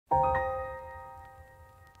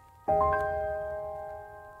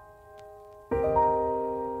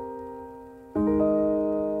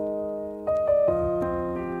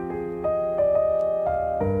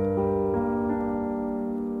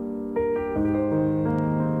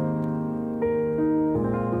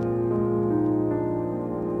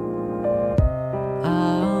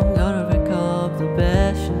I'm gonna become the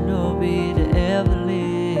best shinobi to ever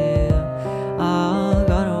live. I'm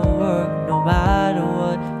gonna work no matter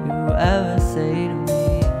what you ever say to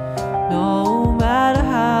me. No matter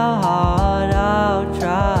how hard I'll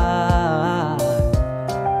try.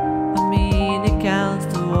 I mean, it counts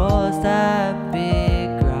towards that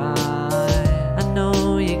big grind. I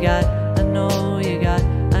know you got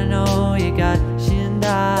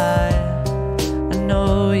Shindai. I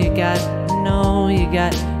know you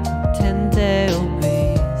got 10 tail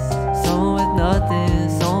beasts. Some with nothing,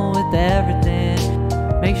 some with everything.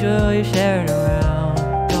 Make sure you share it around.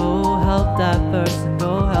 Go help that person,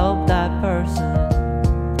 go help that person.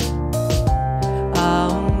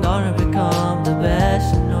 I'm gonna become the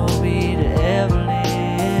best shinobi to ever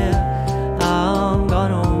live. I'm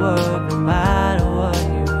gonna work no matter what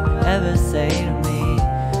you ever say to me.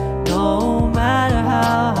 No matter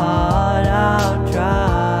how hard I'll try.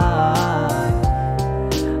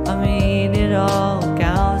 I mean, it all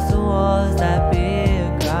counts towards that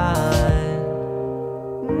big grind.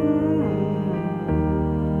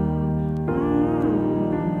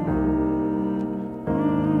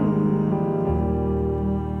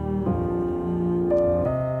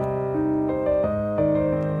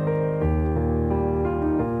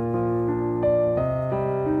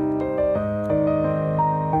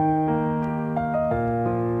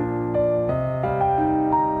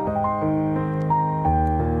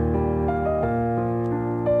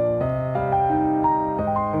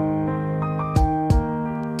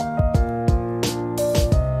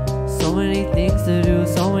 So many things to do,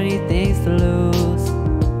 so many things to lose.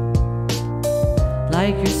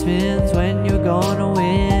 Like your spins when you're gonna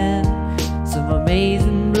win. Some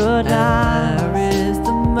amazing bloodlines. There is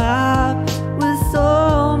the map with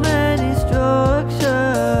so many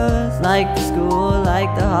structures. Like the school,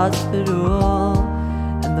 like the hospital,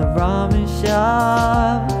 and the ramen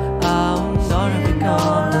shop. I'm gonna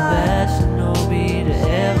become the best shinobi to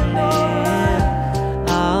ever live.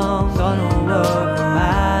 I'm gonna work no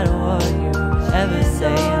matter what you ever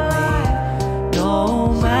say to me. No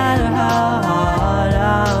matter how hard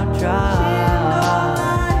I'll try.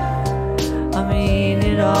 I mean,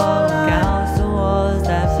 it all counts towards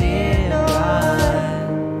that big grind.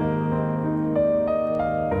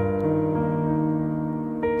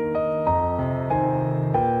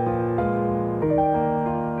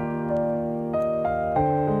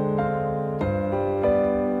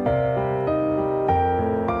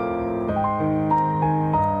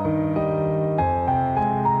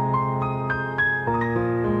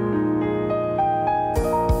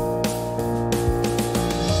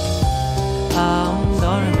 I'm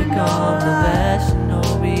gonna become the best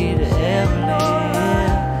shinobi to ever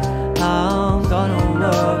live. I'm gonna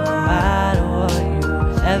work no matter what you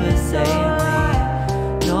ever say to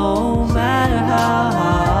me. No matter